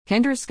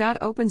Kendra Scott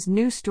opens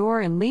new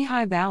store in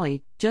Lehigh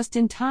Valley, just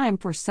in time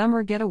for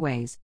summer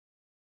getaways.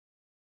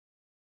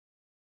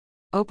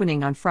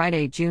 Opening on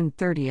Friday, June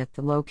 30th,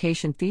 the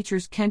location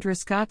features Kendra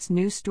Scott's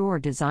new store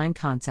design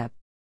concept.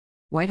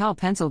 Whitehall,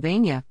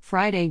 Pennsylvania,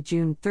 Friday,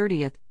 June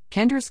 30th,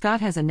 Kendra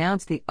Scott has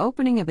announced the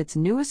opening of its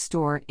newest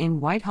store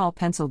in Whitehall,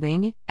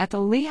 Pennsylvania, at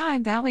the Lehigh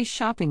Valley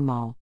Shopping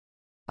Mall.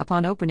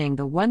 Upon opening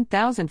the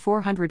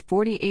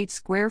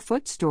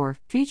 1,448-square-foot store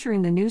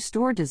featuring the new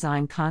store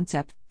design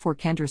concept for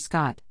Kendra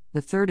Scott,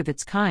 the third of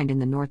its kind in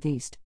the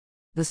Northeast.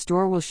 The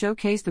store will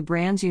showcase the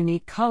brand's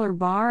unique color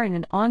bar and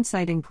an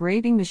on-site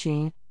engraving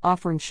machine,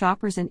 offering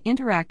shoppers an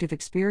interactive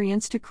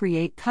experience to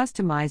create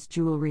customized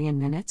jewelry in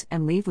minutes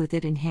and leave with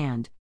it in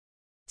hand.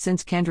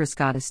 Since Kendra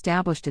Scott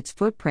established its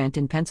footprint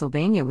in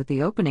Pennsylvania with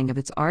the opening of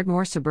its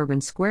Ardmore Suburban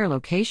Square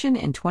location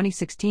in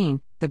 2016,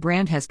 the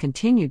brand has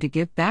continued to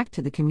give back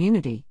to the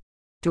community.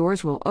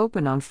 Doors will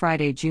open on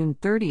Friday, June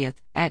 30th,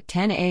 at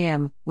 10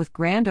 a.m., with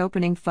grand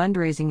opening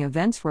fundraising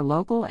events for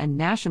local and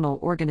national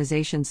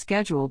organizations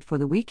scheduled for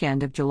the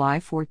weekend of July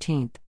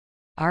 14th.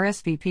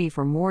 RSVP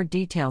for more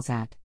details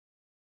at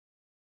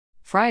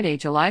Friday,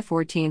 July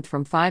 14th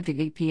from 5 to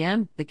 8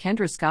 p.m., the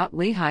Kendra Scott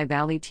Lehigh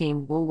Valley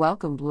team will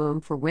welcome Bloom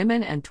for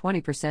Women, and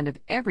 20% of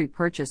every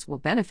purchase will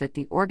benefit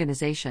the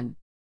organization.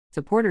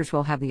 Supporters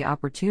will have the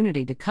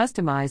opportunity to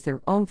customize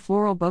their own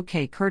floral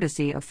bouquet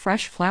courtesy of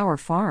Fresh Flower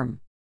Farm.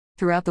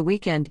 Throughout the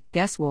weekend,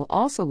 guests will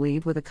also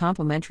leave with a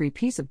complimentary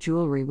piece of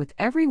jewelry with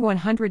every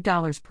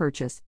 $100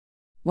 purchase.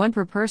 One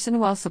per person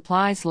while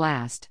supplies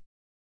last.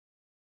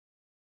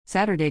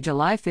 Saturday,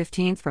 July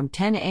 15th from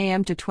 10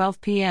 a.m. to 12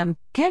 p.m.,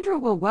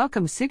 Kendra will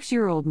welcome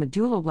 6-year-old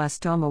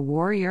medulloblastoma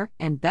warrior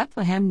and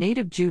Bethlehem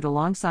native Jude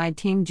alongside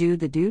Team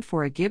Jude the Dude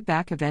for a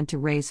give-back event to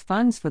raise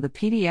funds for the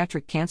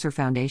Pediatric Cancer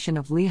Foundation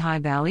of Lehigh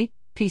Valley,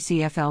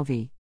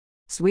 PCFLV.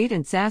 Sweet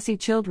and Sassy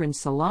Children's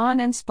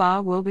Salon and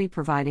Spa will be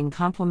providing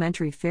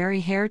complimentary fairy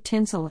hair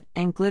tinsel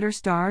and glitter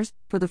stars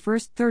for the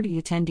first 30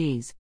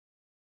 attendees.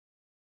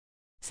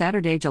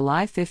 Saturday,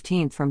 July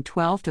 15th from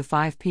 12 to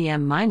 5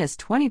 p.m. minus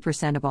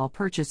 20% of all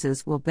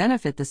purchases will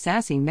benefit the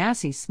Sassy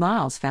Massy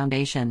Smiles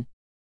Foundation.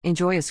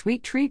 Enjoy a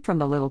sweet treat from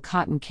the Little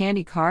Cotton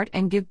Candy Cart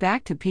and give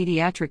back to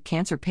pediatric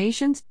cancer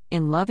patients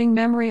in loving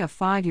memory of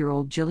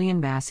 5-year-old Jillian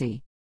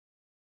Massey.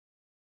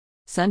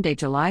 Sunday,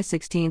 July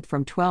 16th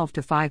from 12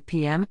 to 5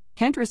 p.m.,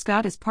 Kendra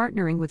Scott is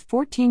partnering with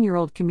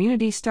 14-year-old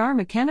community star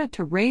McKenna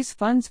to raise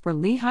funds for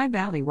Lehigh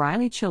Valley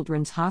Riley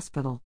Children's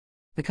Hospital.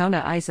 The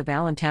Kona Ice of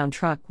Allentown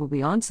truck will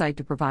be on site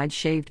to provide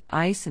shaved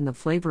ice in the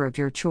flavor of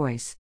your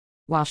choice.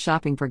 While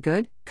shopping for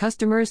good,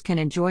 customers can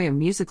enjoy a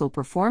musical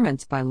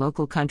performance by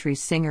local country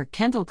singer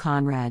Kendall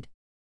Conrad.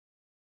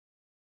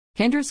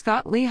 Kendra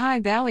Scott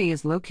Lehigh Valley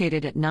is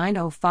located at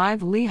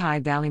 905 Lehigh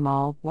Valley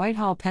Mall,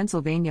 Whitehall,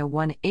 Pennsylvania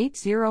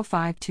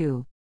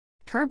 18052.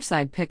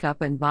 Curbside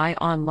pickup and buy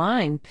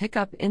online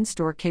pickup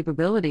in-store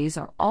capabilities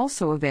are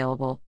also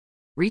available.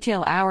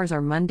 Retail hours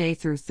are Monday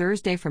through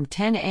Thursday from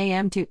 10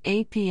 a.m. to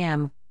 8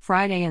 p.m.,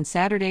 Friday and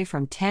Saturday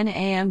from 10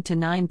 a.m. to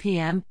 9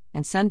 p.m.,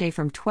 and Sunday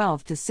from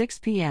 12 to 6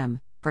 p.m.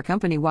 For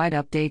company-wide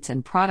updates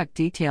and product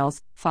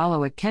details,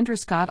 follow at Kendra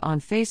Scott on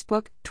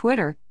Facebook,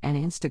 Twitter, and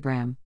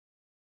Instagram.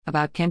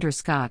 About Kendra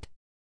Scott.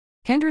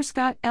 Kendra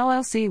Scott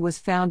LLC was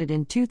founded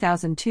in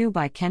 2002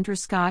 by Kendra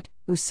Scott,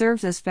 who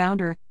serves as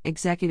founder,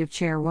 executive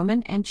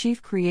chairwoman, and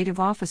chief creative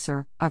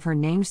officer of her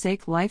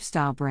namesake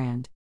lifestyle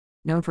brand.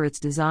 Known for its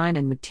design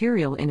and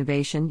material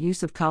innovation,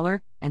 use of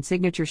color, and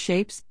signature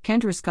shapes,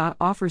 Kendra Scott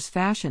offers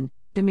fashion,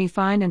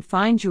 demi-fine and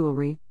fine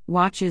jewelry,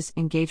 watches,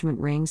 engagement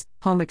rings,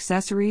 home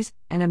accessories,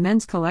 and a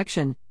men's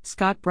collection,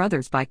 Scott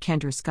Brothers by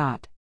Kendra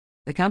Scott.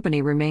 The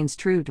company remains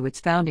true to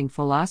its founding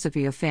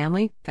philosophy of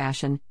family,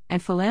 fashion,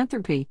 and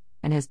philanthropy,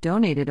 and has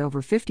donated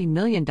over $50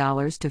 million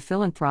to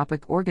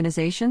philanthropic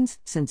organizations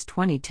since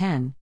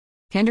 2010.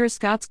 Kendra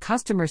Scott's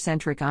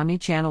customer-centric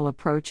omnichannel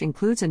approach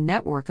includes a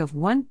network of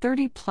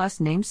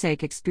 130-plus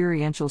namesake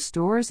experiential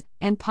stores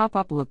and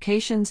pop-up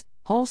locations,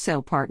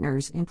 wholesale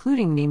partners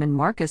including Neiman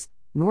Marcus,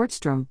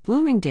 Nordstrom,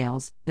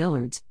 Bloomingdale's,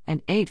 Dillard's,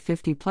 and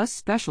 850-plus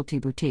specialty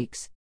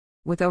boutiques.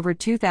 With over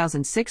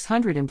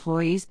 2,600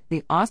 employees,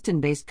 the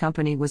Austin-based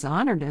company was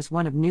honored as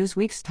one of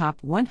Newsweek's top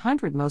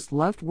 100 most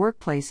loved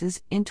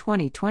workplaces in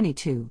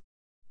 2022.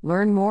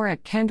 Learn more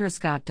at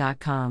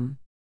kendrascott.com.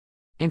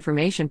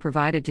 Information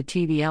provided to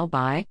TVL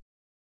by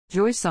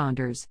Joy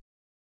Saunders.